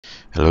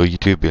Hello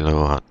YouTube,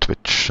 hello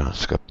Twitch,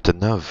 Captain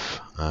Nav.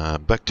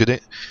 Back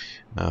today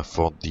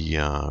for the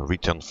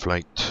return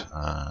flight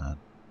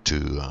to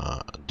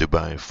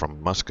Dubai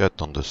from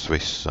Muscat on the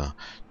Swiss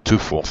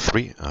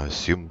 243, I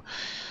assume.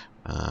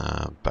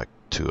 Back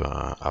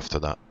to after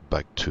that,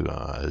 back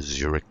to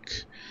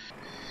Zurich.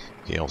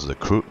 Here's the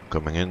crew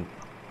coming in.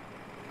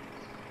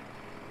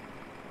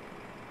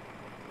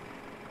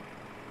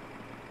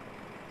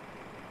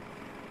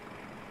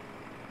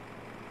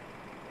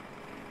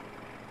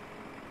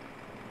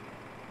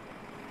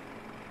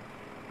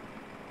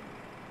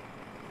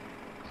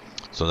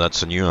 So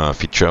that's a new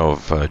feature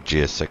of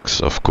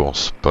GSX, of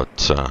course,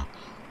 but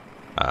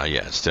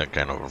yeah, it still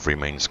kind of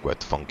remains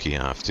quite funky,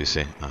 I have to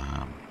say.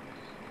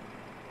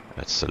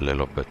 It's a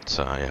little bit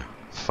yeah,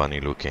 funny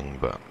looking,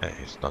 but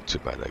it's not too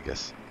bad, I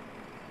guess.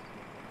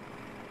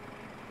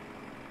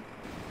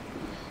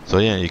 So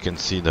yeah, you can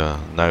see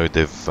now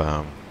they've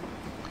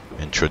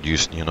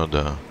introduced, you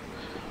know,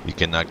 you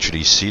can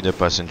actually see the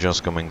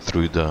passengers coming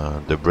through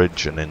the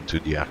bridge and into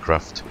the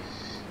aircraft.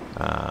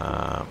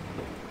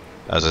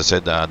 As I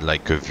said, I had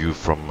like a view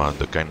from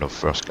the kind of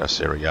first class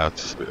area,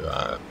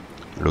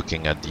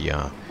 looking at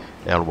the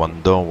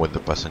L1 door with the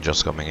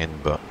passengers coming in,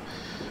 but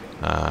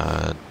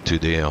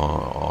today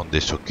on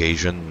this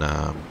occasion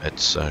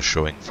it's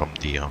showing from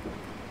the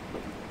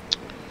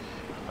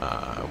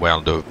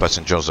well, the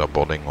passengers are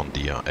boarding on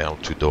the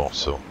L2 door,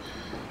 so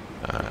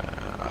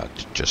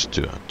just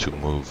to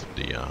move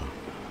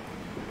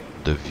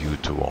the view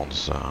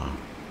towards the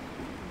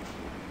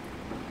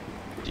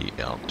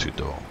L2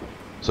 door.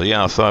 So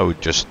yeah, I thought I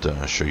would just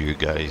show you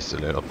guys a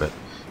little bit,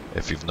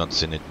 if you've not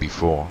seen it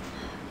before,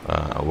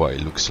 what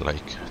it looks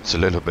like. It's a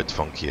little bit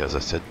funky, as I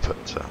said,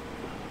 but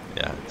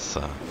yeah,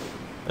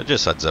 it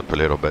just adds up a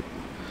little bit.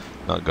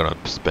 Not gonna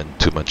spend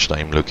too much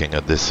time looking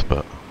at this,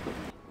 but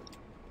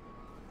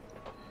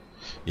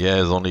yeah,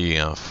 there's only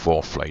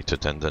 4 flight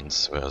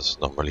attendants, whereas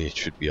normally it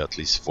should be at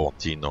least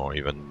 14 or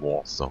even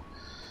more, so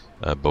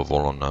above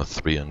all on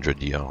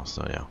 300 ER,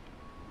 so yeah.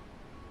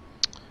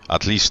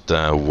 At least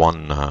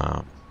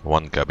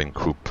one cabin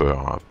crew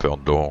per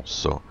door,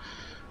 so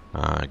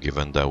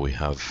given that we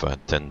have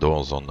 10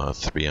 doors on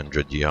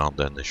 300 yard,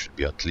 then there should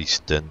be at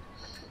least 10,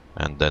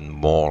 and then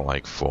more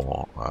like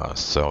for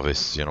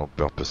service, you know,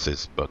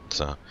 purposes.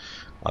 But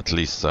at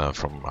least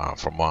from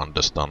what I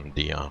understand,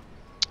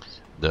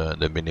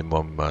 the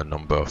minimum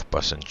number of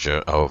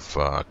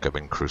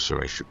cabin crew,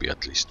 sorry, should be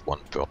at least 1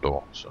 per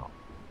door. So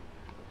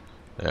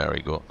there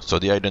we go. So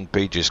the ident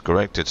page is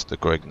correct. It's the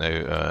correct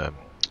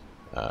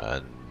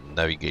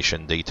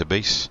navigation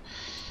database,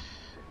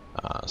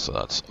 so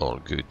that's all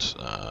good.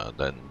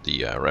 Then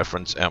the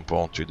reference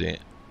airport today,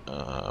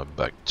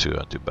 back to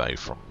Dubai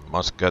from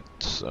Muscat,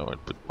 so I'll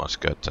put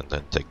Muscat and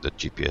then take the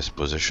GPS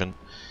position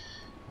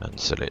and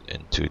set it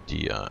into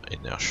the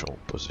inertial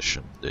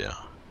position there.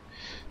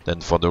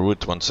 Then for the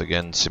route, once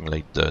again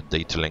simulate the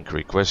data link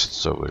request,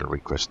 so we'll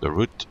request the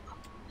route.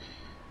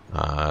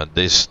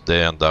 This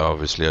there and that,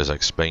 obviously, as I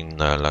explained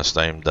last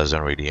time, doesn't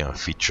really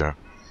feature.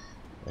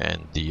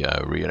 And the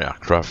real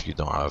aircraft, you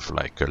don't have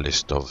like a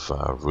list of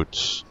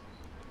routes,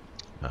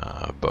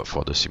 but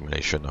for the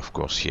simulation, of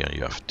course, here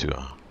you have to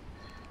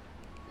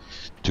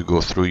go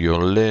through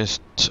your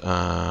list.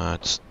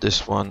 It's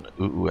this one,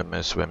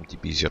 OOMS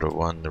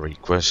MDB01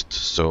 request.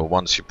 So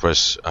once you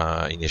press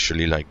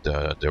initially like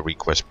the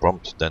request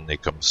prompt, then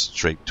it comes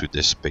straight to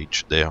this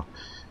page there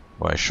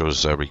where it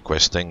shows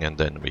requesting and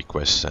then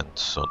request sent.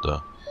 So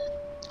the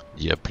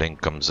airplane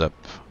comes up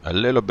a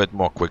little bit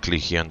more quickly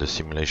here in the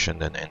simulation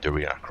than in the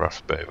real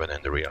aircraft, but even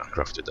in the real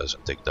aircraft it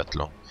doesn't take that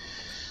long.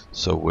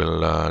 So we'll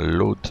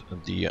load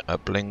the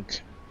uplink,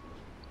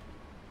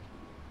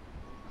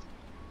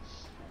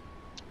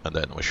 and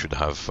then we should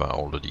have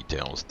all the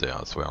details there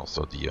as well.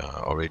 So the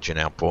origin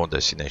airport,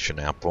 destination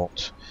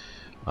airport,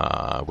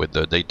 with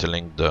the data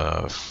link,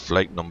 the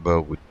flight number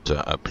with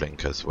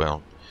uplink as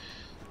well.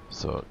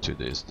 So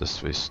today is the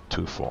Swiss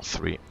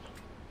 243.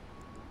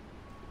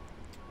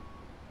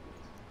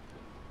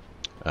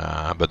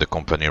 But the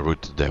company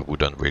route they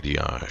wouldn't really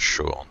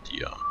show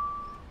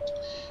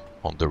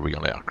on the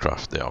real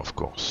aircraft there, of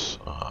course.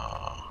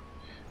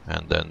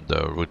 And then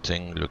the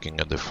routing, looking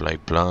at the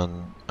flight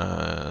plan,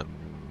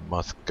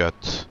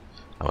 Muscat.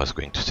 I was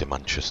going to say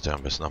Manchester,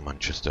 but it's not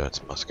Manchester,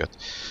 it's Muscat.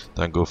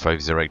 Tango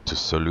 508 to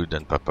Salud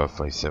and Papa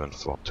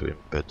 574 to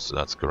embed, so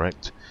that's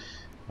correct.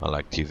 I'll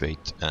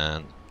activate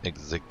and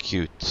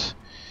execute.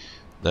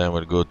 Then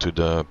we'll go to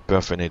the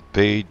perfinite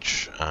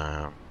page.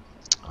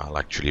 I'll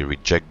actually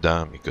reject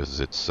that because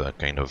it's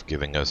kind of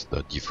giving us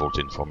the default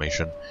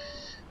information.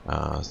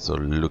 So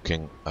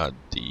looking at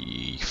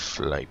the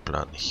flight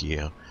plan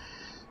here,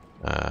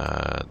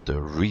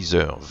 the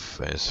reserve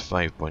is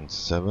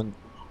 5.7,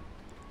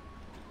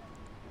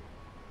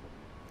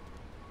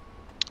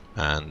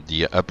 and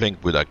the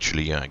uplink would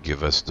actually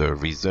give us the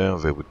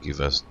reserve. It would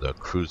give us the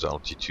cruise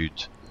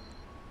altitude,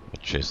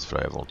 which is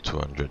level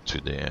 200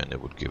 today, and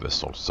it would give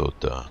us also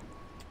the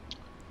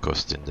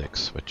cost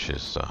index, which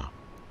is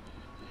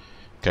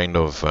kind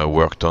of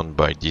worked on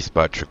by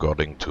dispatch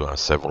according to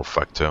several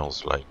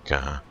factors like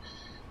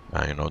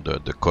you know,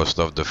 the cost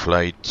of the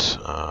flight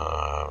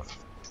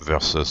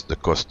versus the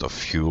cost of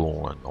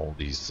fuel and all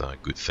these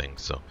good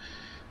things. So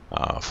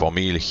for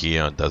me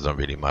here it doesn't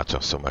really matter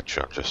so much.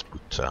 I'll just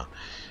put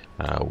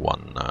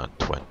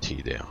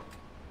 120 there,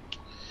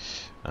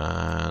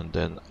 and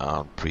then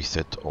I'll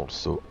preset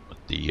also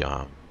the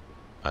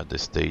at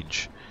this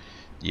stage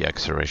the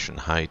acceleration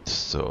height.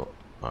 So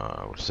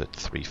we'll set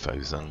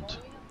 3000,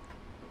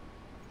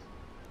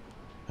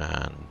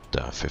 and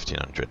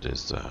 1500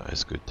 is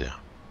good there.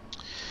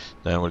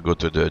 Then we'll go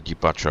to the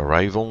departure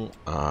arrival.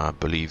 I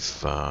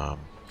believe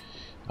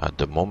at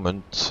the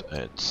moment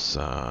it's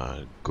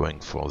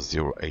going for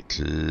 08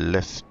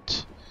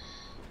 left.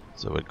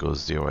 So it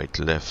goes 08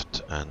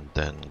 left and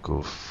then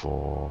go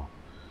for,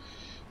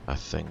 I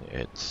think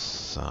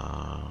it's,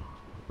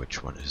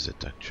 which one is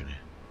it actually?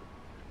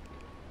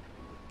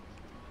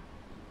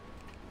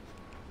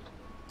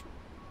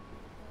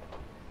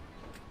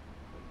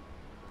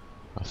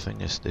 I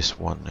think it's this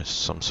one, is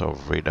some sort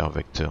of radar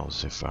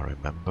vectors if I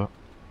remember.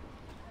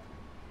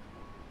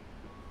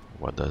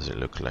 What does it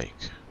look like?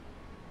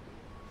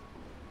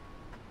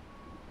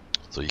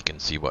 So you can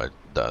see what it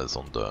does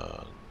on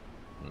the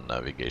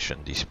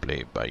navigation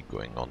display by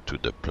going on to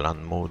the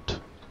plan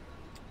mode.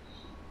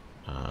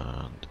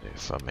 And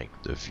if I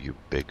make the view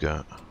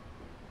bigger,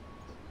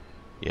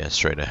 yeah,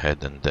 straight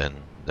ahead and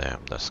then there,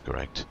 that's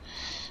correct.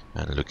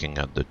 And looking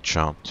at the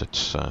chart,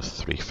 it's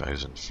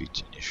 3000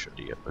 feet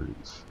initially, I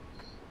believe.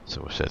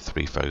 So we said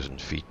 3000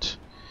 feet.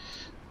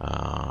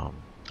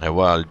 And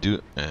what I'll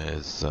do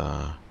is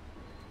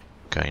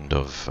kind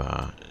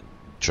of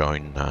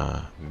join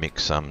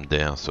Mixam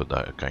there, so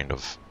that kind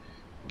of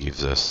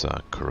gives us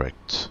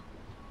correct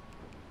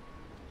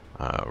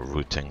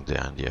routing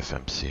there in the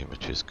FMC,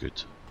 which is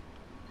good.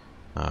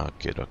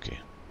 Okay.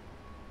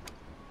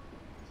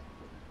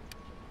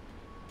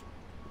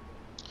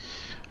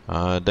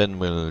 Then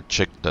we'll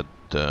check that,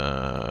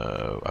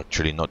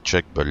 actually not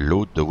check, but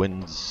load the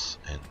winds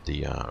in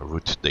the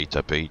route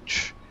data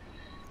page.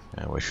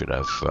 We should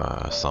have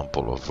a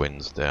sample of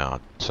winds there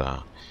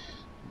at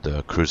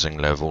the cruising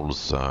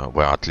levels,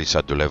 well, at least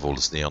at the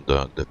levels near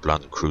the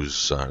planned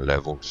cruise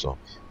level. So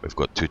we've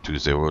got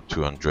 220,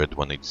 200,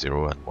 180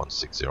 and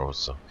 160.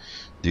 So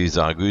these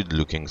are good,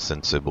 looking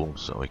sensible,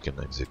 so we can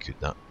execute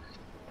that.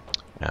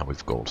 And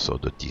we've got also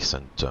the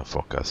descent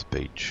forecast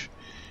page.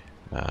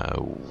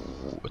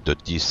 The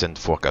descent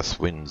forecast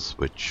winds,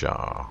 which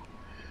are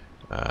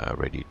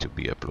ready to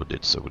be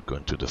uploaded. So we'll go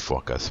into the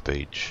forecast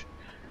page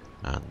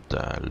and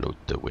load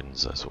the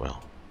winds as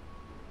well.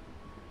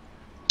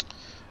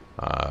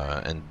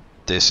 In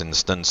this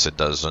instance, it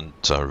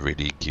doesn't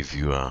really give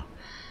you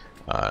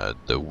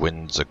the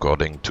winds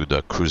according to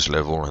the cruise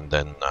level, and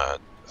then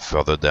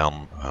further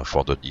down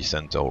for the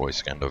descent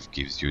always kind of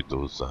gives you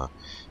those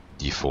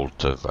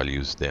default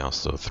values there.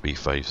 So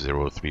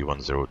 350,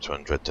 310,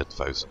 200,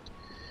 10,000.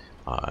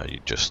 You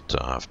just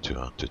have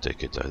to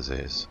take it as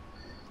is.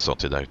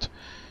 Sort it out.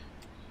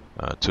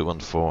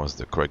 214 is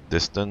the correct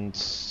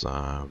distance.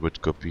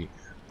 Route copy.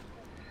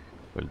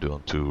 We'll do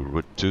on to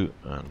route 2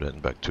 and then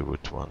back to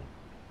route 1.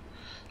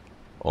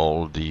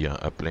 All the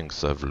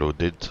uplinks have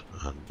loaded,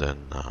 and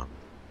then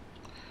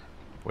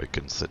we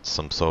can set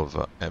some sort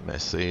of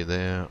MSA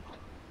there.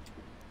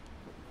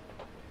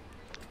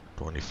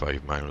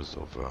 25 miles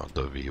over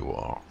the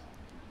VOR.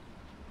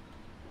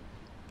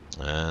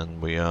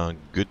 And we are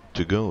good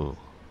to go.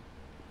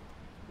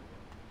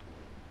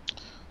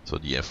 So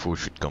the FO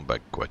should come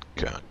back quite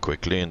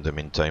quickly. In the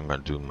meantime, I'll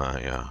do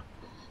my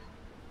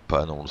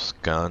panel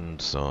scan.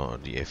 So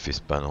the FS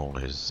panel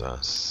is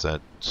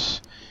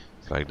set.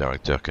 Flight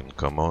director can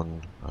come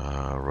on.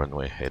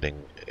 Runway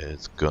heading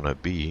is gonna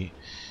be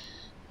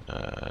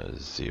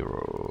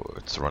 0.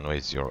 It's runway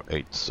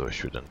 08, so it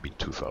shouldn't be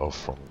too far off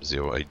from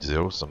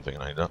 080, something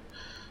like that.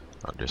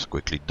 I'll just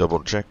quickly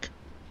double check.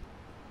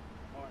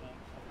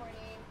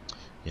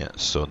 Yeah,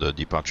 so the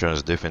departure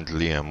is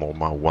definitely a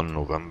MOMA 1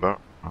 November.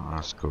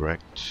 That's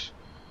correct.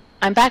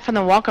 I'm back from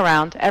the walk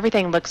around.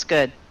 Everything looks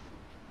good.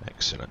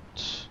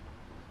 Excellent.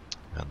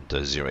 And the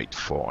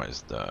 084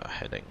 is the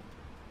heading.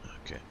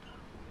 Okay.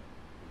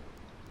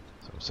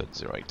 So we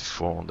set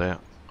 084 there.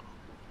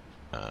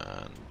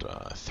 And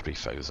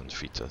 3000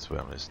 feet as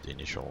well as the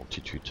initial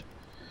altitude.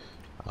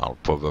 I'll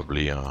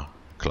probably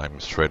climb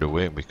straight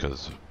away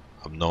because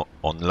I'm not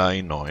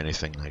online or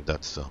anything like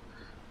that, so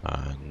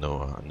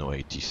no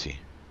ATC.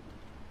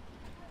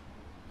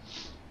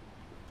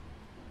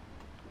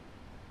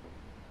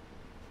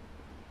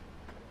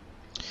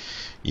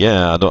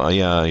 Yeah,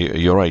 yeah,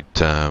 you're right,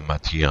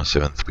 Matty.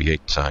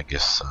 738. I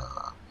guess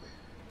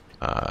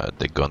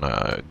they're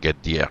gonna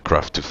get the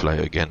aircraft to fly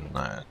again.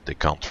 They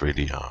can't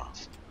really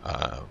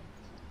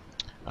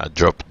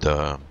drop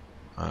the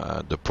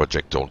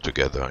project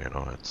altogether. You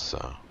know,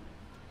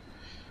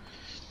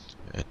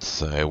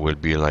 it will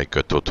be like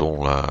a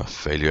total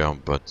failure.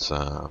 But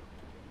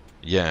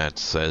yeah,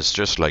 it's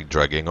just like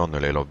dragging on a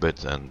little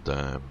bit, and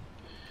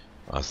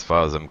as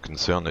far as I'm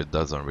concerned, it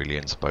doesn't really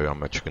inspire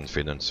much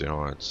confidence. You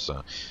know,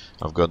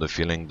 I've got the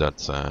feeling that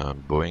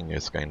Boeing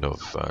is kind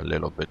of a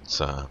little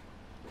bit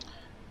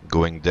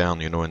going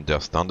down, you know, in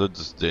their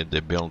standards. They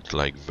built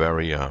like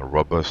very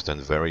robust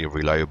and very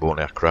reliable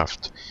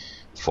aircraft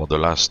for the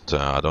last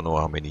I don't know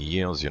how many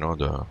years. You know,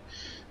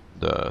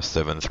 the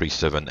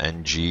 737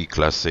 NG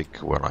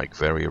Classic were like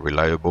very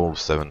reliable.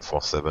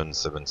 747,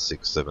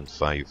 76,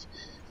 75.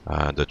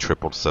 The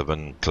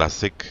 777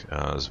 Classic,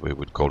 as we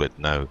would call it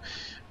now,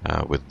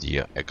 with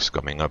the X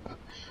coming up.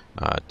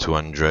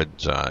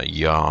 200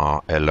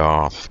 ER,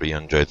 LR,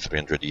 300,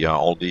 300 ER.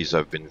 All these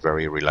have been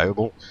very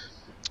reliable.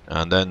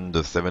 And then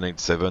the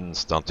 787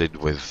 started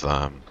with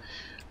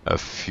a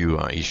few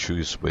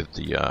issues with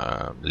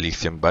the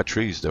lithium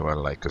batteries. There were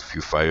like a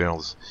few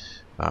fires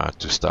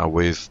to start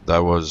with.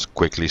 That was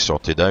quickly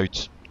sorted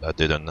out. That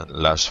didn't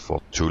last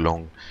for too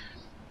long.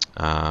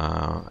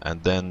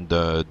 And then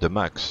the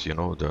MAX, you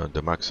know,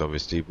 the MAX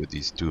obviously with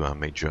these two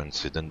major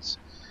incidents,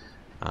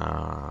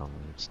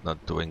 it's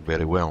not doing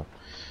very well.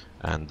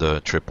 And the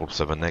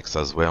 777X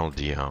as well,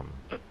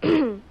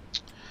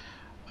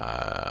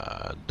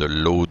 the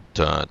load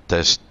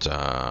test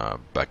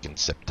back in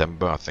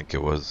September, I think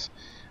it was,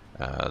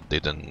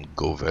 didn't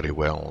go very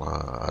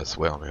well as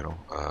well, you know.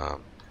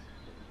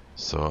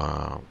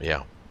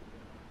 Yeah.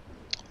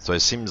 So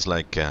it seems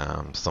like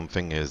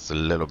something is a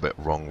little bit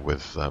wrong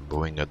with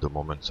Boeing at the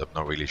moment. I'm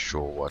not really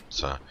sure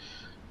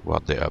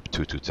what they're up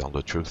to tell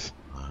the truth.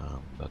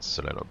 That's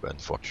a little bit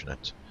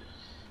unfortunate.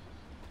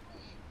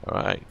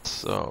 Alright,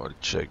 so I'll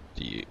check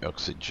the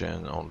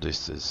oxygen. All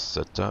this is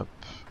set up.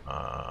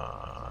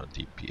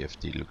 The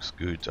PFD looks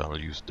good. I'll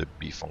use the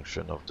B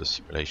function of the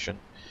simulation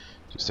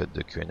to set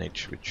the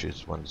QNH, which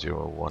is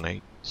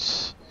 1018.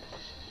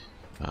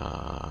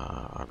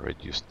 I'll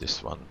reduce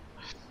this one.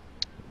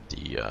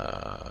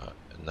 The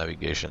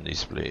navigation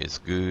display is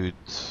good,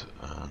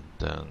 and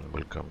then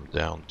we'll come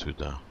down to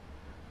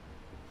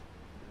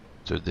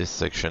this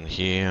section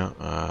here.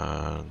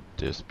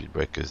 The speed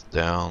brake is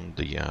down,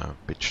 the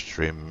pitch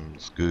trim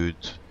is good,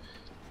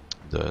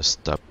 the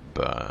stop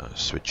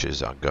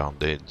switches are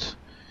guarded,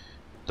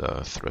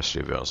 the thrust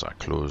levers are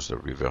closed, the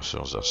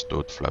reversers are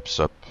stowed, flaps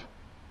up.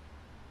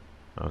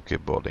 Okay,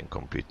 boarding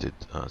completed,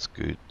 that's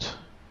good.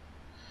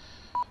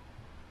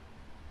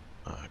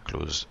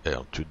 Close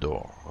L2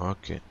 door,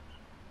 okay.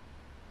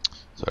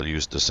 So I'll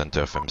use the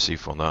center FMC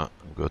for that,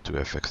 and go to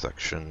FX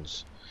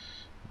actions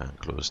and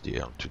close the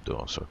L2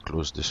 door. So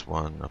close this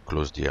one, I'll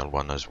close the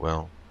L1 as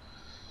well.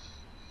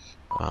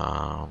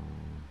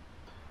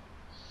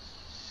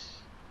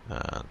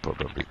 And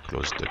probably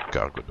close the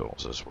cargo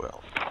doors as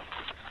well.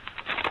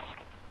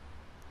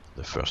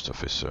 The first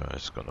officer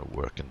is going to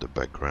work in the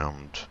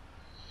background.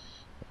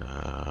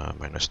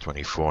 Minus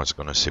 24 is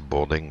going to say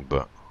boarding,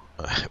 but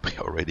we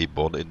already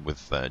boarded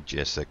with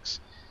GSX.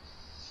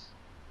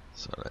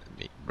 So let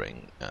me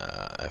bring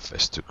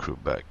FS2 crew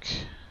back.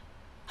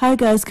 Hi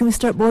guys, can we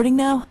start boarding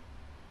now?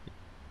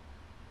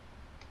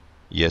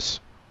 Yes.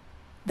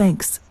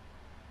 Thanks.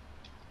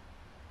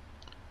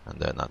 And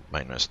then at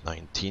minus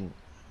 19,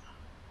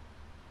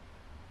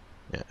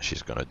 yeah,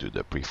 she's gonna do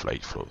the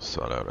pre-flight flow,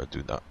 so I'll let her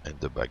do that in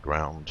the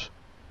background.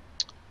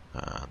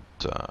 And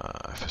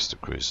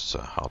FS2 crew is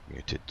hard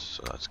muted,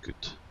 so that's good.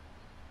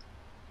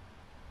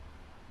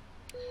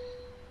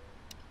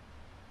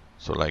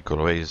 So like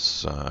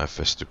always,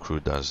 FS2 crew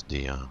does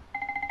the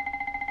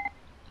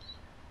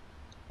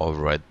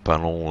overhead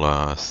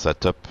panel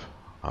setup.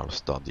 I'll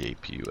start the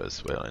APU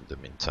as well in the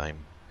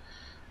meantime,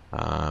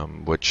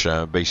 which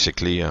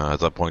basically,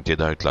 as I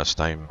pointed out last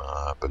time,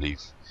 I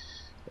believe,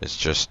 it's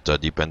just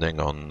depending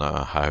on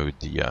how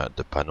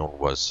the panel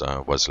was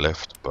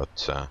left,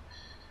 but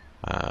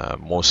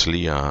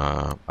mostly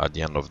at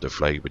the end of the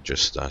flight we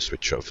just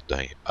switch off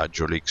the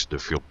hydraulics, the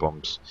fuel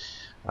pumps,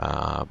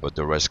 but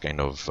the rest kind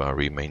of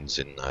remains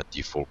in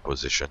default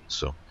position.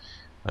 So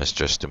that's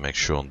just to make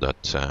sure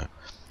that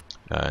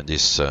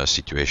this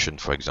situation,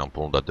 for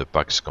example, that the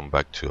packs come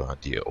back to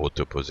the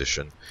auto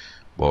position,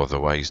 but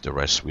otherwise the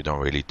rest we don't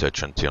really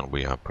touch until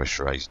we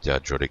pressurize the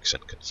hydraulics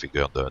and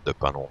configure the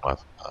panel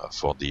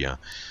for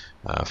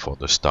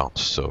the start.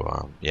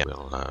 So yeah,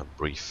 we'll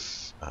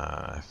brief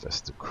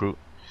FS2 crew.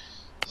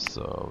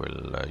 So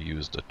we'll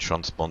use the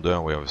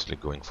transponder. We're obviously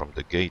going from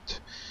the gate.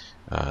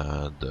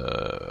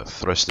 The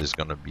thrust is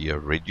going to be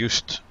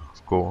reduced,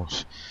 of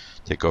course.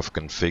 Takeoff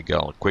config,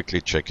 I'll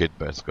quickly check it,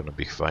 but it's going to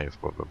be 5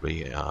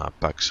 probably.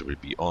 Packs will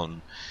be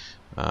on.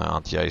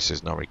 Anti-ice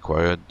is not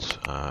required.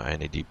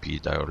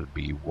 NADP, that will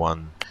be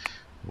 1.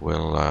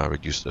 We'll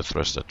reduce the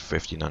thrust at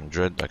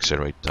 1500,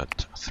 accelerate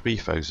at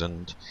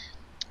 3000.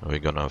 We're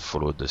going to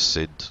follow the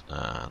SID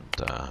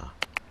and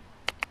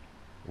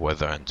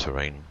weather and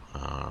terrain.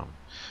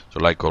 So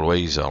like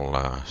always,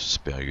 I'll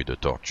spare you the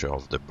torture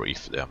of the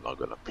brief there. I'm not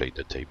going to play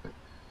the tape.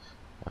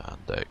 And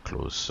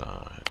close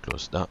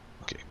that.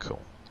 Okay,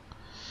 cool.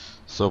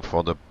 So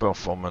for the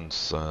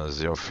performance,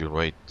 0 fuel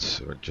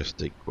weight, we'll just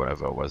take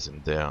whatever was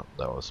in there.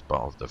 That was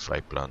part of the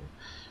flight plan.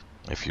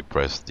 If you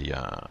press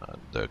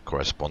the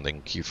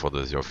corresponding key for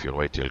the 0 fuel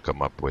weight, you'll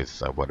come up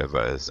with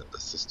whatever is in the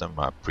system.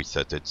 I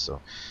preset it,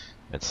 so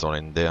it's all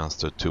in there.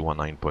 So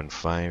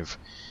 219.5.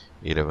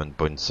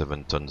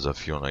 11.7 tons of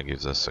fuel. That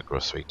gives us a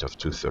gross weight of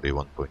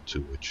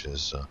 231.2, which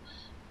is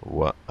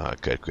what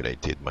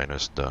calculated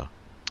minus the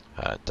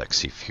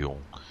taxi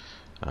fuel.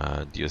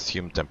 The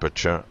assumed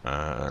temperature,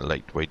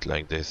 lightweight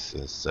like this,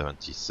 is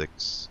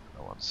 76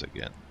 once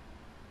again.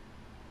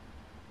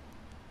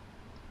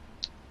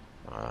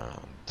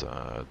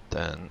 And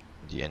then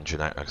the engine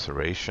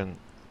acceleration,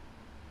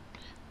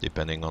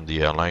 depending on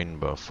the airline,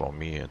 but for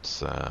me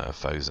it's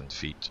 1,000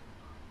 feet.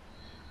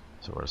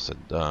 So we'll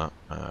set the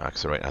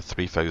accelerate at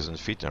 3,000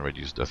 feet and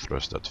reduce the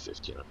thrust at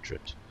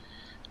 1,500.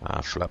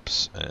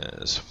 Flaps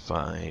is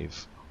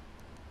 5.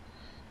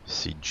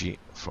 CG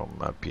from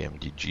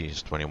PMDG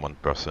is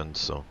 21%,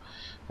 so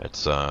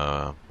it's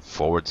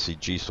forward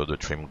CG, so the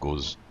trim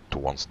goes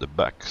towards the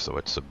back, so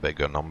it's a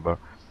bigger number.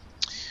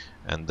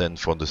 And then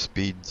for the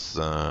speeds,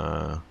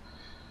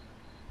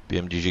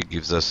 PMDG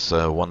gives us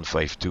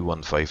 152,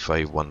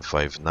 155,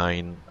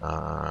 159.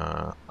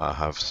 I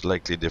have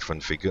slightly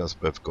different figures,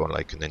 but I've got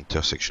like an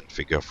intersection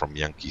figure from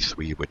Yankee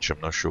 3, which I'm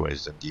not sure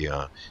is in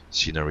the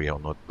scenery or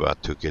not, but I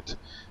took it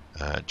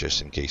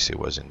just in case it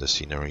was in the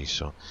scenery.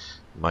 So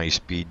my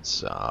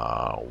speeds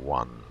are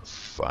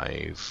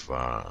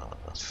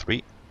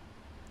 153,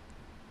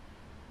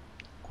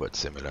 quite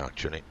similar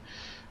actually.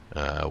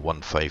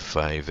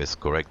 155 is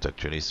correct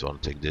actually, so I'll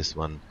take this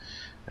one,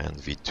 and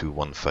V2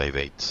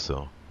 158.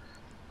 So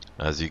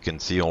as you can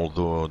see,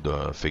 although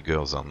the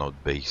figures are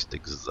not based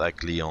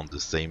exactly on the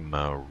same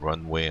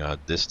runway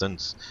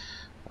distance,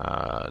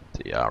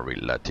 they are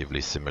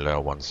relatively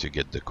similar. Once you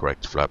get the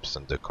correct flaps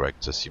and the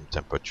correct assumed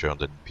temperature,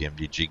 then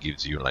PMDG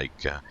gives you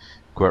like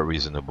quite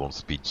reasonable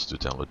speeds, to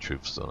tell the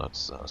truth, so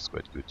that's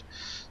quite good.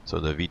 So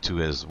the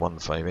V2 is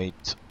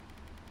 158,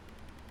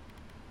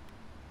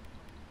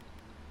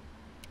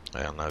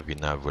 and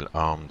VNAV will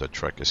arm, the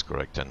track is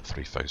correct, and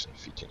 3,000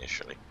 feet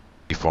initially.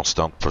 Before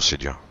start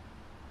procedure.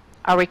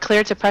 Are we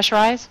clear to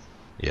pressurize?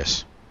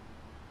 Yes.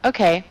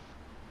 Okay.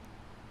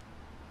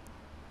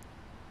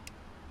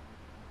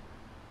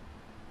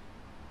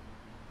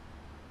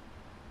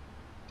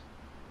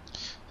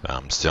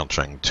 I'm still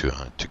trying to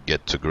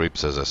get to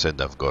grips. As I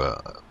said, I've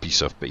got a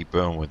piece of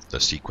paper with the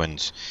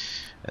sequence.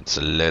 It's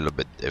a little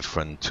bit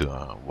different to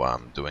what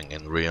I'm doing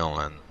in real,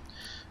 and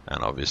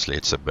obviously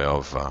it's a bit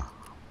of a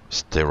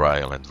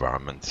sterile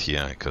environment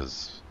here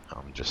because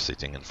I'm just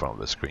sitting in front of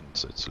the screen,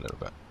 so it's a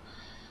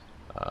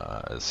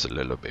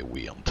little bit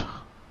weird.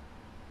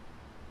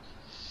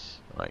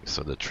 Right,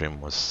 so the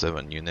trim was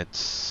 7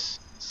 units.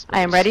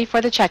 I am ready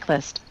for the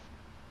checklist.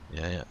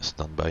 Yeah,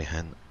 stand by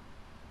hand.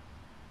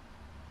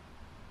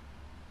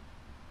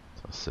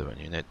 7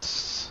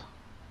 units.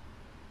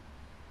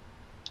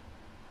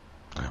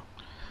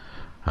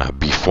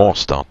 Before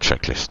start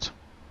checklist.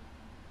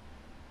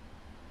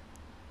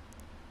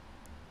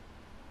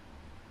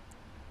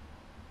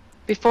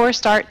 Before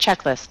start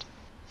checklist.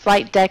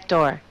 Flight deck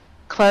door.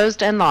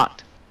 Closed and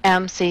locked.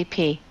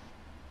 MCP.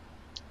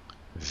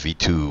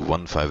 V2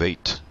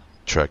 158.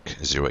 Track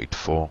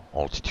 084.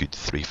 Altitude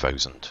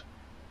 3000.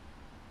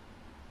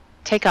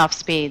 Takeoff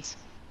speeds.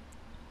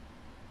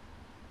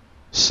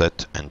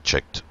 Set and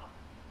checked.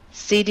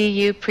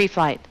 CDU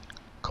preflight.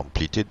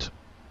 Completed.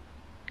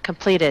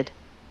 Completed.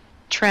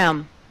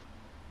 Trim.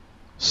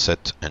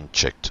 Set and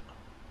checked.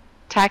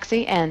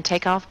 Taxi and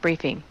takeoff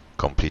briefing.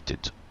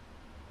 Completed.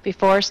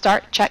 Before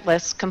start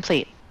checklist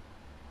complete.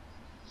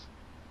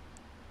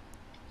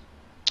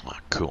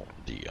 Cool.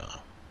 The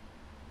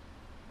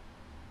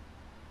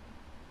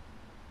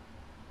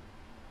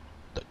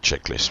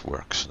checklist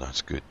works.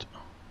 That's good.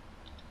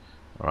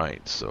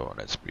 Right, so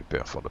let's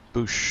prepare for the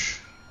push.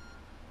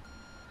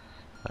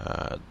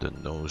 The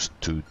nose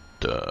to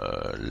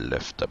the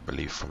left, I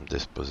believe, from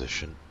this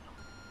position.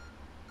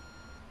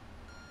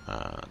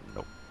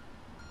 No.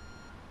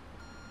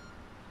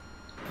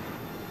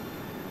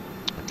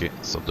 Okay,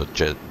 so the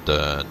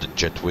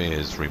jetway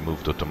is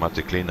removed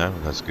automatically now.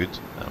 That's good.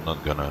 I'm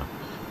not gonna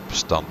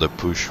start the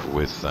push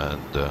with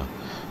the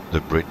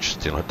bridge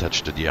still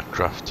attached to the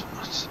aircraft.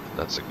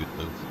 That's a good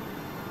move.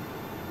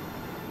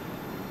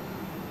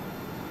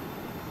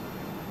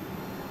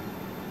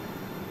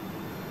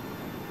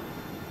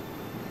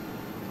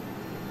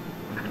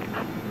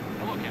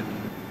 Hello,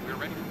 Captain. We're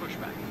ready for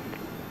pushback.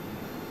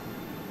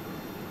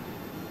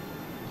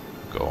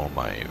 Got all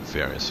my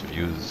various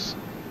views.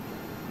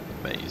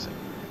 Amazing.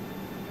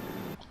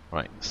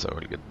 Right, so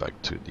we'll get back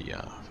to the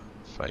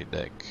flight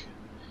deck.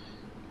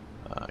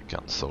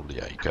 Cancel the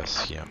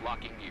ICAS here.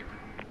 Locking gear.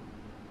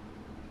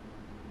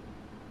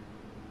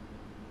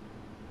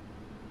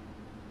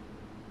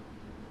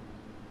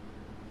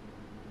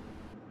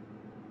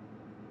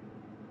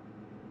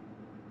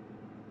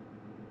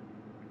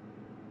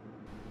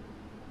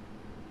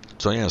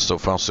 So yeah, so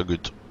far so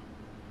good.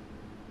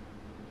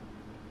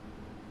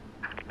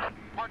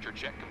 Departure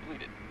check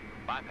completed.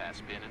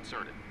 Bypass pin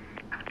inserted.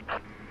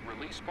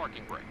 Release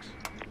parking brakes.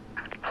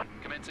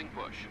 Commencing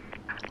push.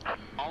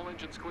 All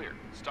engines clear.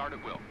 Start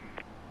at will.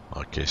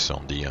 Okay, so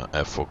on the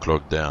F4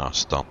 clock there, I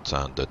start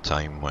the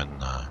time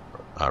when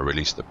I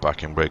release the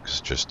parking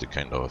brakes, just to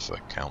kind of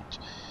count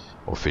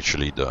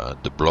officially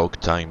the block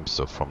time.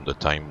 So from the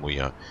time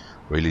we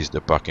release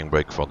the parking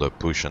brake for the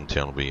push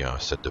until we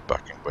set the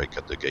parking brake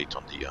at the gate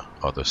on the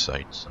other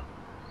side. So.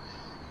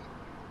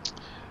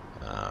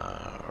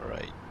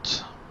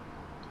 Right.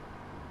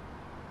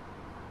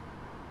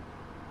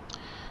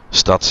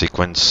 Start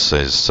sequence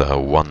is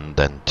 1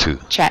 then 2.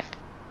 Check.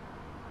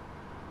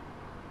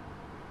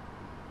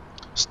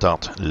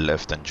 Start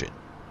left engine.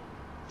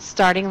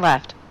 Starting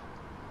left.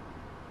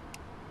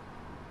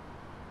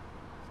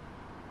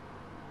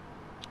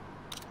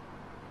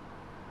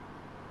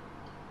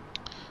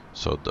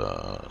 So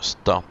the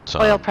start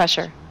Oil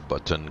pressure.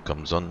 button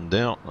comes on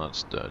there.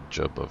 That's the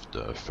job of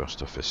the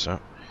first officer,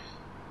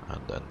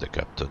 and then the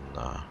captain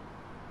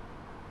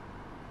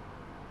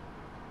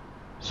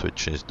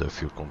switches the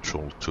fuel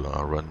control to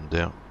run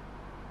there.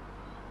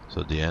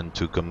 So the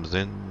N2 comes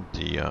in,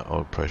 the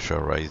oil pressure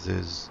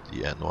rises,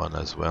 the N1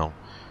 as well,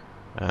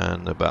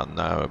 and about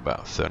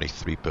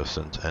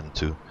 33%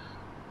 N2.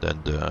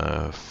 Then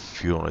the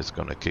fuel is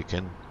gonna kick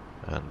in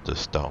and the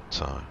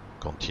start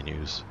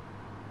continues.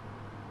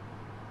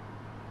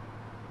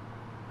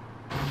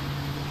 You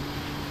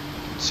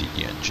can see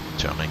the engine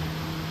turning.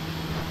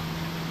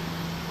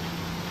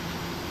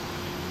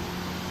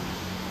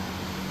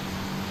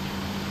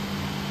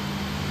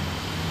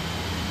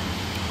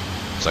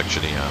 It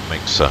actually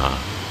makes an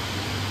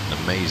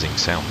amazing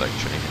sound.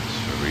 Actually,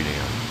 it's really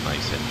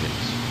nice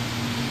engines.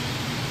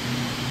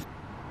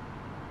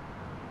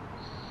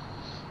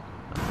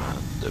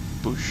 And the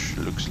push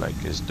looks like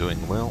it's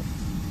doing well.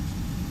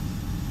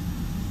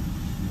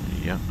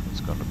 Yeah,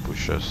 it's gonna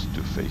push us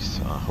to face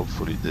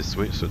hopefully this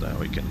way so that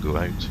we can go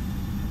out.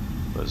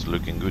 But it's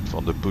looking good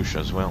for the push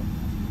as well.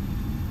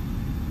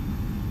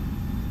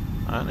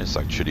 And it's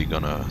actually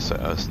gonna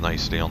set us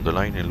nicely on the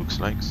line, it looks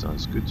like, so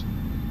that's good.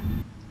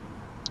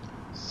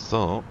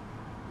 So,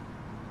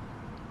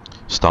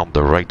 start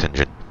the right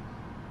engine.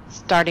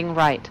 Starting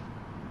right.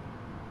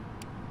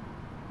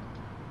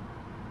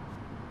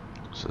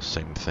 It's the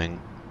same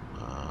thing.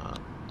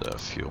 The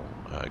fuel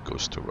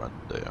goes to run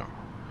there.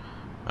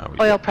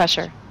 Oil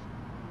pressure.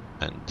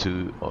 And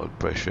 2 oil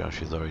pressure,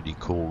 she's already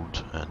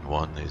cold, and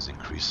 1 is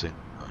increasing.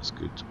 That's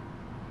good.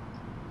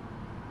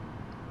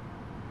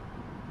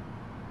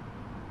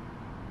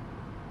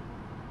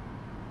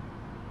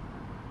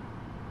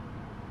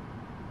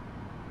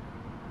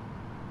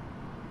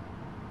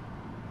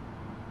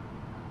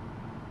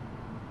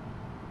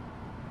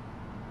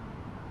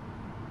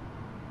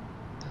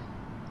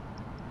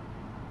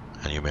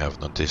 And you may have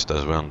noticed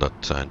as well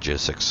that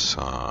GSX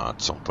at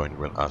some point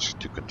will ask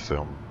to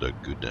confirm the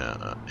good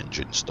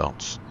engine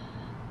starts.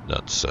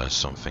 That's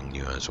something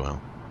new as well.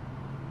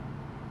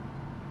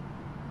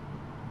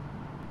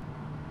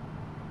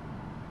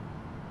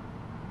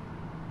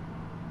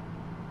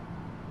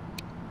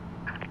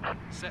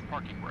 Set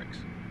parking brakes.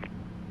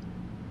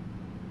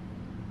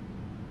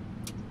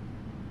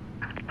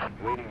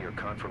 Waiting your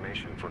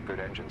confirmation for good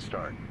engine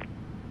start.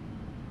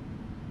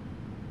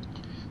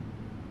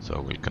 So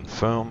we'll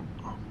confirm.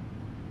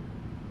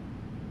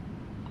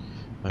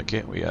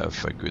 Okay, we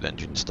have a good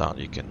engine start.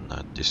 You can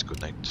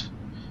disconnect.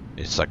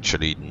 It's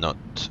actually not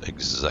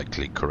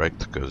exactly correct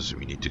because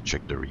we need to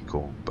check the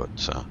recall,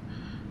 but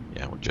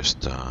yeah, we'll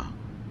just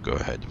go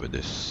ahead with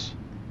this.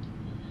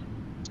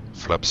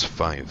 Flaps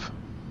 5.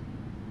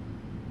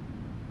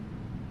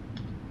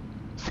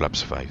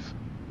 Flaps 5.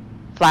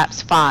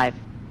 Flaps 5.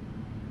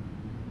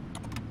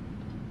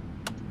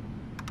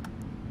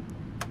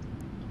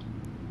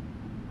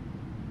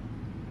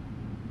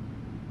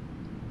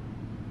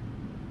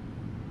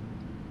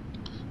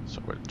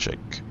 So we'll check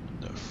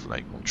the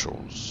flight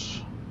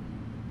controls.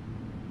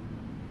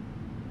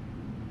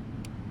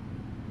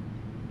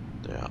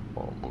 They are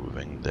all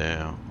moving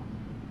there.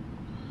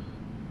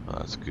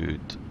 That's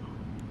good.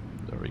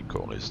 The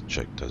recall is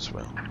checked as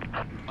well.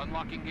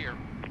 Unlocking gear.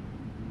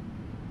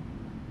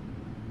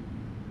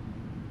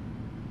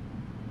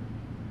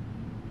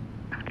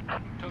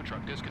 Tow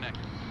truck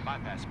disconnected.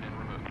 Bypass pin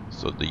removed.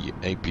 So the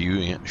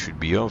APU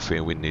should be off.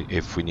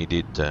 If we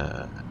needed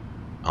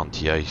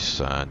anti-ice,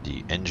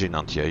 the engine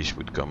anti-ice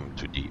would come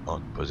to the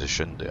on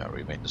position. There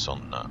remains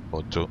on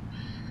auto.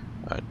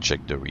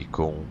 Check the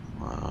recall,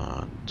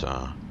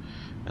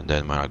 and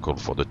then when I call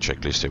for the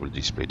checklist, it will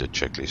display the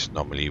checklist.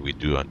 Normally we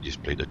do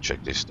display the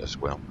checklist as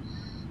well.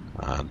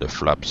 The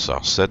flaps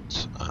are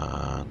set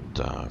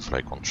and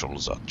flight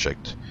controls are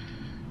checked.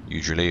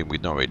 Usually we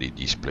don't really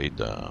display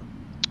the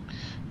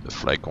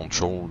flight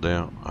control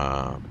there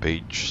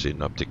page,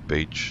 synoptic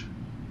page,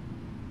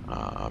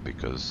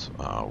 because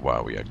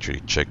what we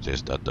actually checked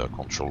is that the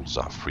controls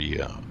are free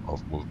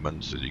of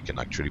movement, so you can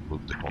actually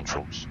move the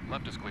controls.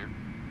 Left is clear.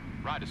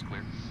 Right is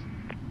clear.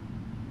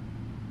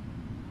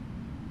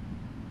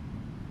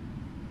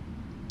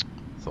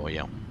 So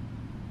yeah.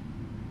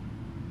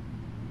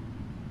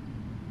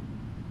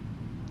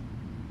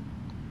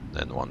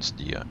 Then once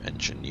the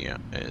engineer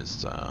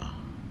is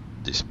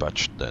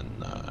dispatched, then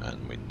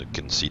and when you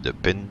can see the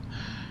pin,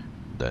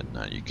 then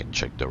you can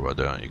check the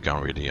rudder. You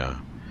can't really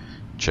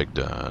check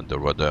the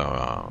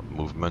rudder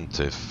movement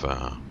if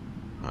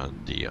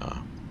the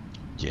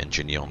the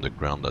engineer on the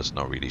ground has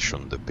not really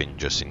shown the pin,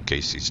 just in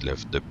case he's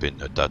left the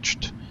pin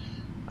attached.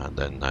 And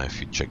then if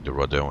you check the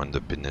rudder when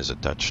the pin is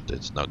attached,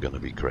 it's not gonna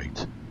be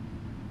great.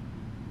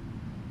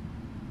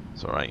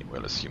 So right,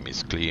 we'll assume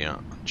it's clear.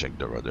 Check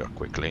the rudder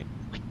quickly.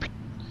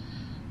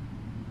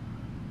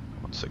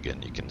 Once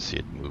again, you can see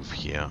it move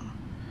here.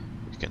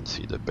 You can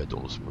see the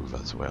pedals move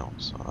as well,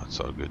 so that's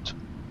all good.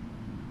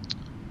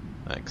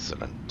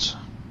 Excellent.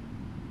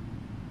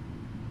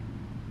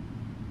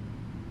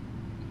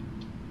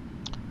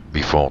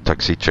 Before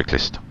taxi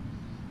checklist.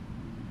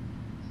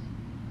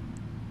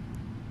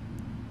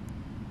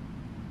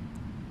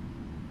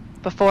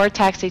 Before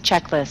taxi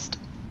checklist.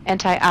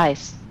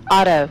 Anti-ice.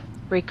 Auto.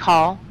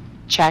 Recall.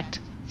 Checked.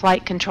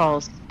 Flight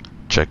controls.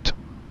 Checked.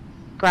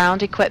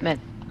 Ground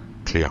equipment.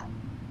 Clear.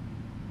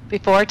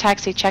 Before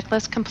taxi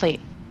checklist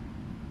complete.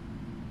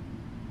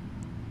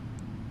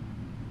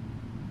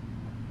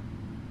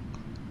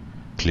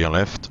 Clear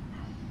left.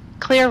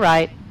 Clear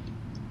right.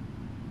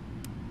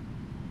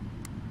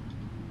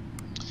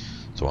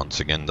 So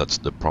once again, that's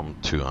the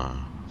prompt to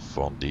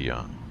for the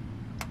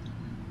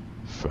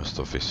first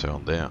officer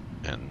there,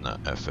 and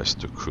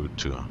FS2 crew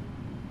to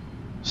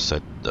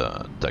set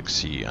the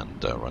taxi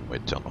and runway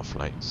turn off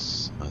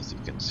lights, as you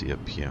can see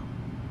up here.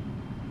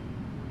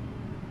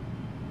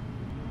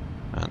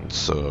 And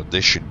so they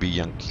should be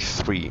Yankee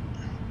 3,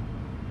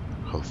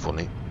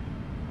 hopefully.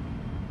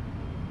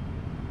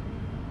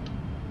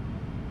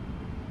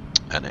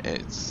 And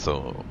it's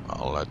so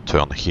I'll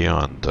turn here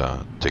and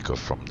take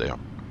off from there.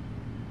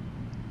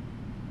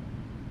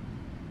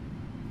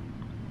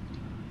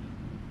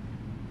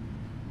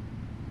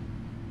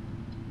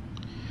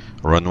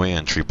 Runway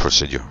entry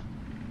procedure.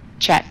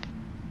 Check.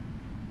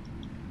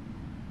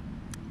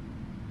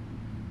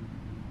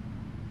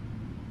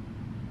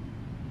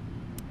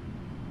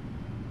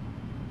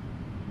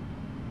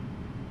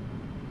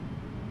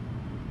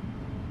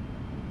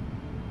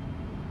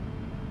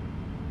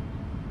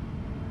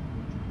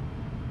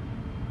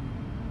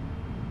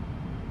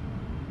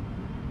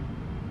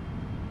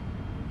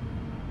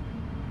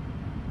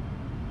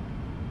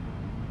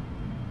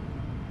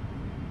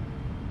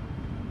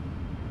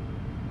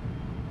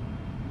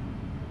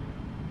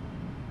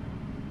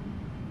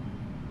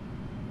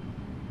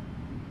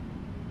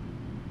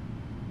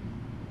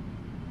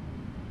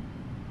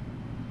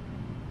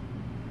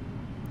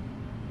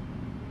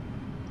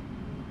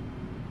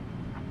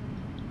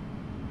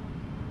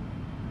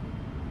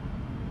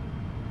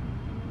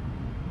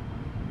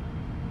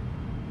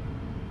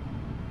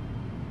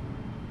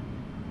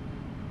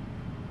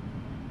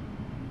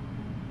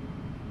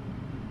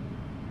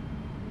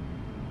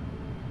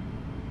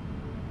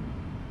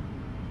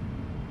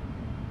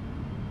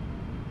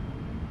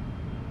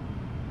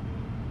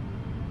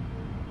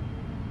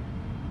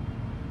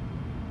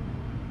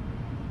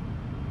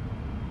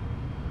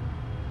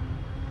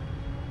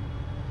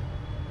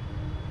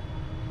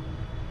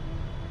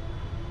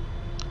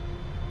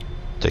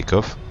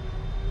 Takeoff.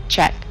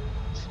 Check.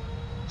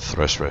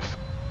 Thrust ref.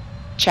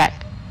 Check.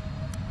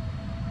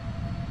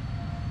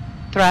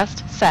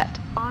 Thrust set.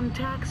 On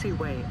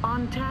taxiway,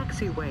 on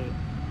taxiway.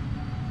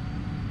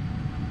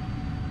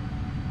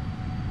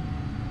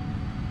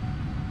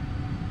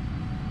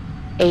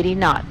 $80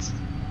 knots.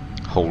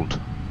 Hold.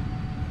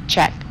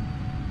 Check.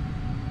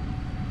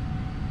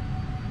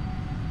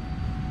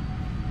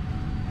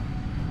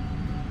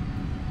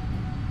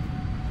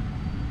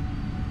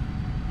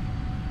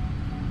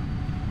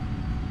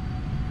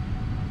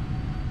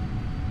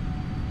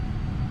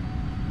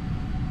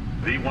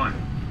 V1.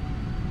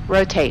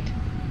 Rotate.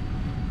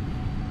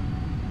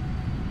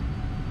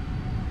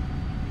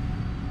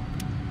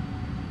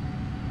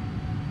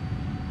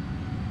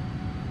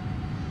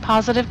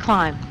 Positive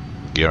climb.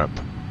 Gear up.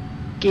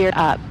 Gear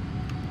up.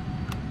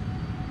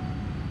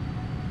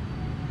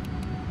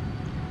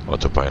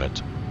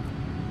 Autopilot.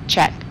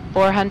 Check.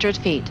 400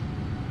 feet.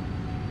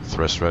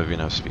 Thrust rev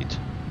enough speed.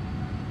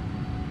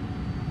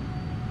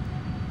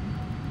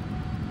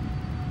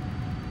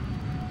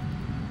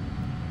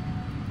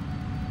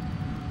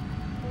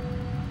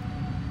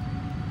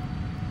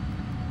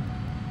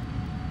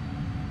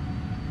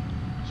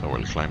 So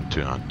we'll climb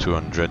to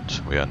 200.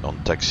 We are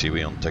on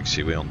taxiway, on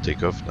taxiway, on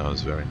takeoff. That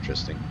was very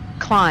interesting.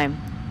 Climb.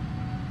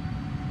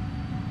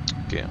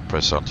 Okay,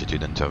 press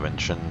altitude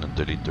intervention and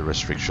delete the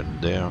restriction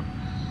there.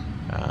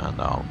 And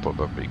I'll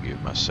probably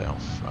give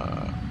myself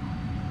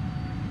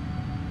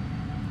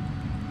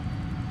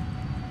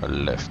a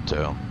left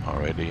turn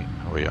already.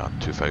 We are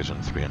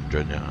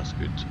 2,300, yeah, that's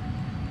good.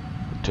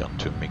 Return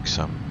to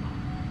MIXAM.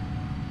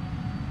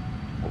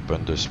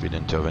 Open the speed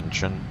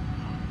intervention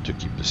to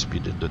keep the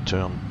speed in the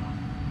turn.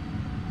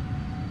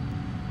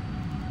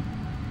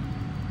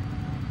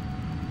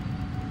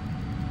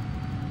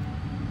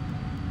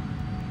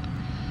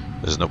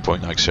 There's no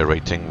point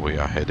accelerating, we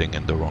are heading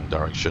in the wrong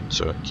direction,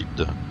 so I keep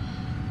the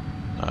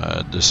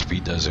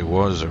speed as it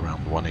was,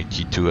 around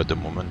 182 at the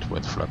moment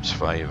with flaps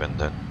 5, and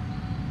then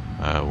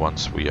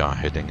once we are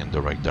heading in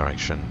the right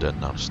direction,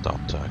 then I'll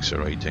start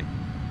accelerating.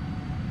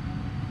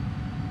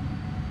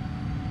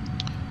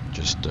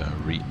 Just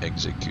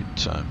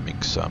re-execute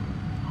MIG-SUM.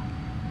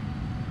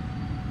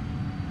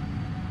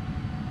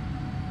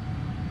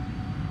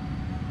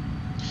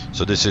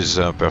 So this is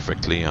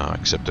perfectly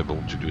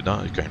acceptable to do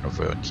that. You kind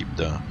of keep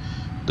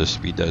the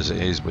speed as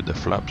is with the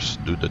flaps,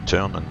 do the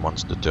turn, and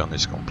once the turn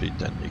is complete,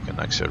 then you can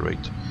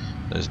accelerate.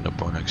 There's no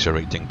point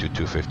accelerating to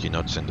 250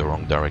 knots in the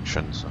wrong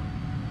direction. So.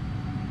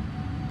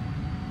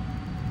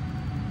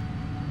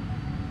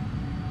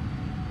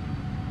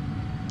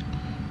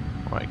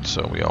 Right,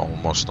 so we are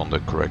almost on the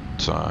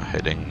correct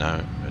heading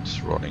now.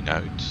 It's rolling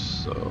out,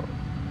 so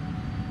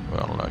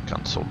we'll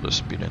cancel the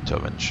speed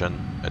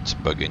intervention. It's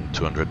bugging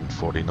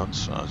 240 knots,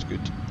 so that's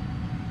good.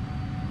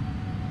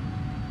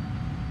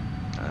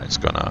 It's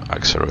gonna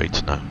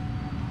accelerate now.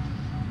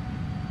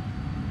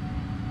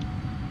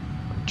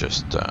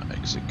 Just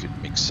execute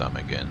MIG-SUM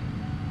again.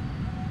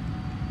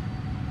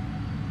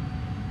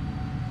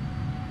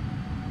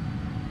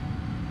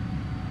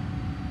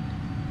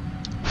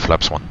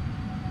 Flaps 1.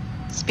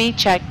 Speed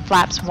check,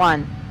 flaps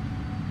 1.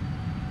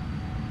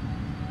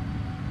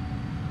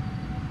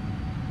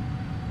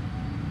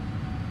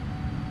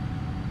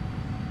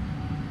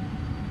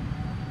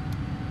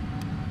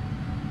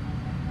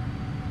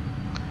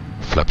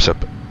 Flaps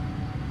up.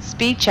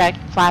 Speed check,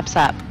 flaps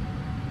up.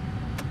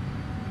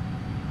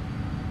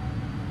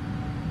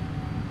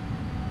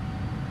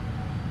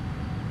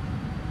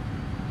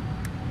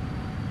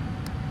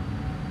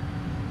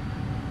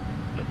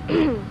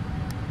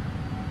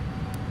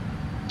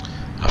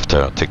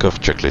 After takeoff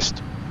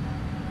checklist.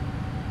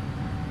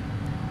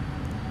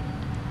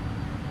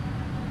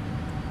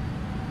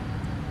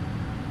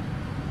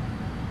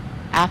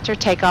 After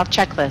takeoff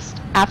checklist.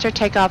 After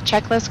takeoff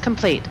checklist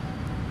complete.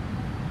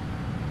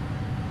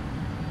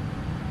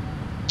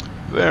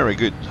 Very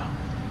good.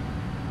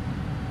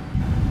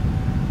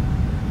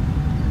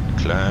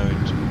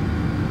 Cloud.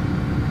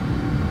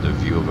 The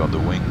view over the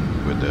wing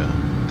with the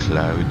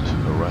cloud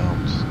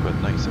around.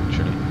 Quite nice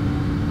actually.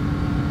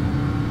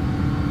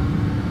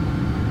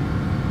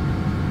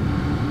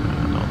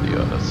 And on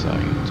the other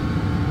side.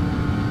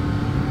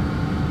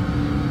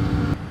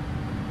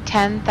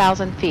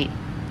 10,000 feet.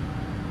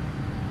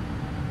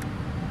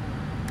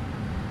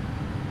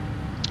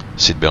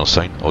 Seatbelt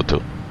sign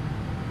auto.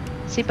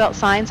 Seatbelt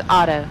signs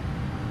auto.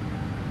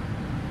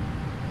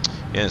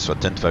 Yeah, so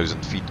at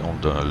 10,000 feet all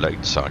the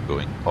lights are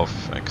going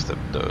off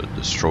except the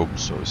strobe,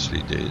 so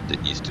obviously they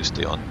need to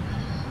stay on.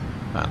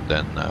 And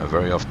then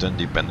very often,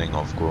 depending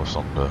of course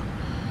on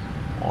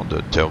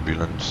the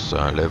turbulence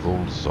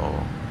levels,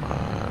 so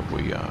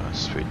we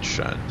switch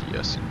the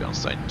seatbelt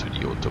sign to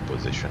the auto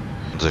position.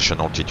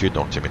 Transition altitude,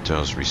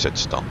 altimeters reset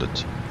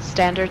standard.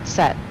 Standard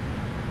set.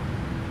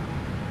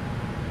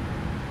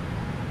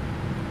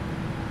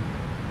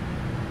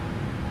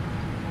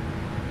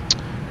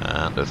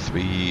 And the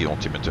 3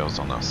 altimeters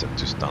are now set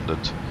to standard.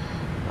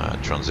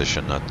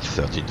 Transition at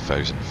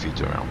 13,000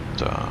 feet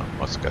around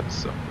Muscat,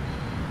 so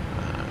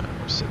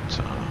we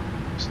set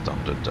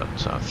standard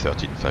at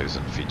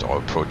 13,000 feet, or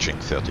approaching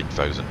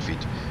 13,000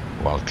 feet,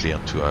 while clear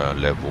to a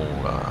level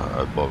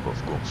above,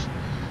 of course.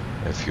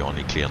 If you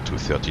only clear to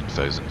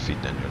 13,000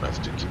 feet, then you'll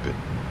have to keep it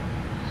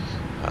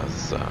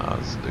as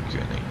the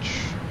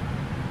QNH.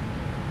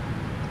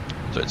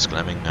 So it's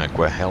climbing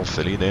quite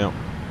healthily there.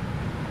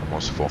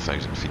 Almost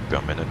 4,000 feet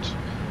per minute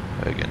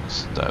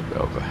against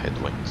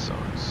overhead winds,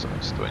 so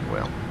it's doing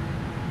well.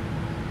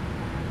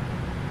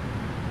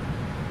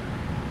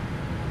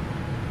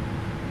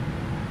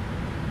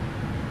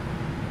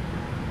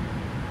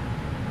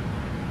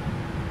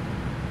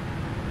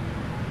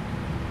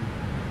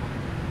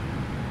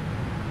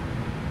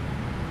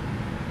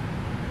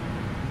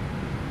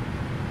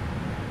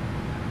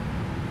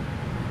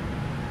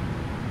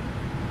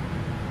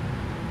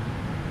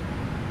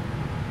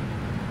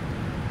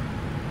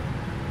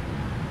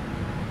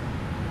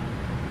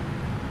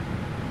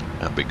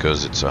 And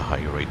because it's a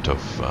high rate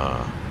of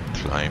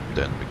climb,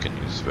 then we can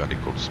use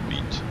vertical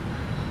speed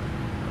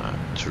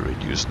to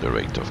reduce the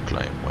rate of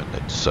climb when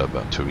it's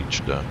to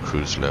reach the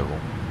cruise level.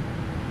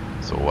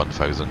 So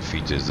 1,000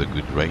 feet is a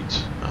good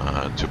rate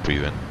to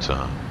prevent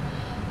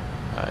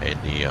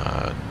any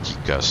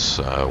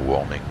TCAS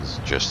warnings,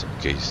 just in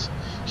case.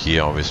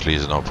 Here obviously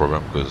is no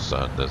problem because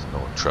there's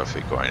no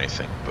traffic or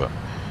anything,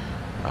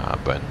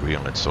 but in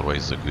real it's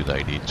always a good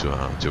idea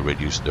to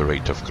reduce the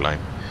rate of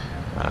climb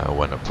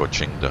when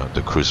approaching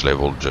the cruise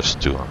level,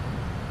 just to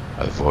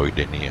avoid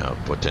any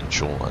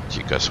potential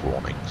TCAS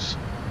warnings.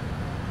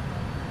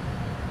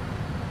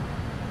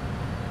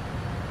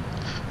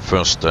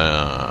 First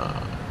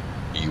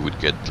you would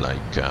get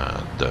like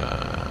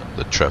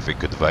the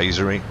traffic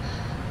advisory,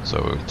 so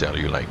it will tell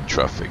you like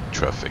traffic,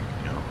 you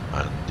know,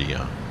 and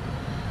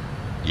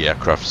the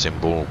aircraft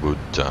symbol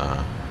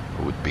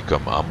would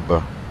become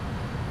amber,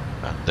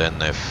 and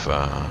then if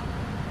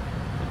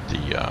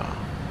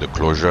the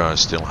closure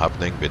is still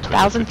happening between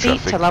 1,000 the feet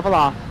traffic, to level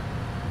off.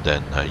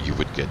 then you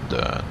would get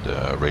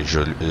the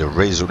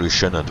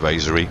resolution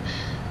advisory,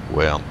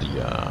 where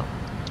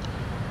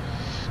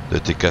the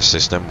TCAS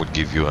system would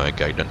give you a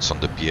guidance on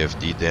the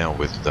PFD there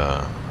with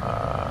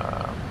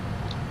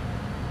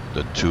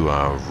the two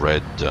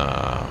red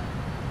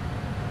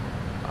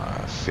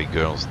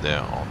figures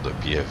there on the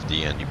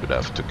PFD, and you would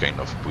have to kind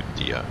of put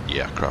the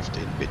aircraft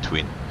in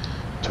between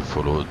to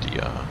follow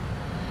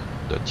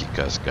the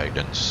TCAS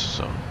guidance.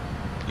 So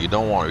you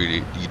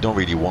don't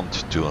really want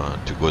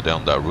to go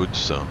down that route.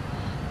 So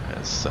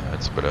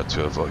it's better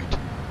to avoid.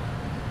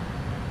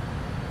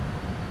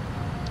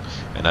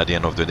 And at the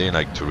end of the day,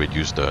 like, to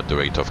reduce the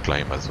rate of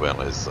climb as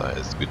well is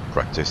good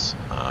practice.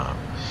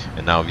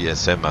 And now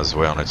VSM as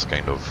well, it's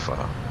kind of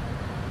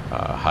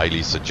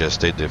highly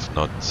suggested, if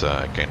not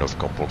kind of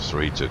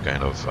compulsory, to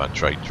kind of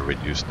try to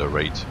reduce the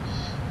rate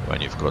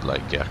when you've got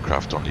like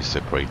aircraft only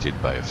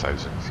separated by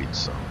 1,000 feet.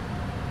 So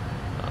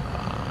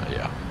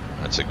yeah,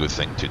 that's a good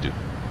thing to do.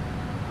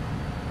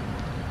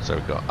 So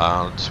we got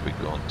alt, we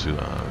go on to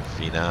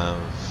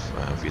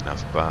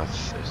VNAV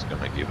path is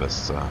gonna give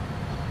us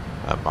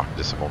Mark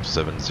decimal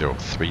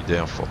 703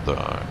 there for the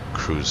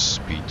cruise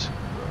speed.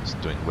 It's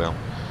doing well.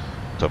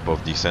 Top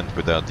of descent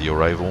without the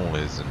arrival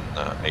is in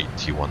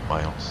 81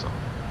 miles, so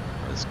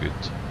that's good.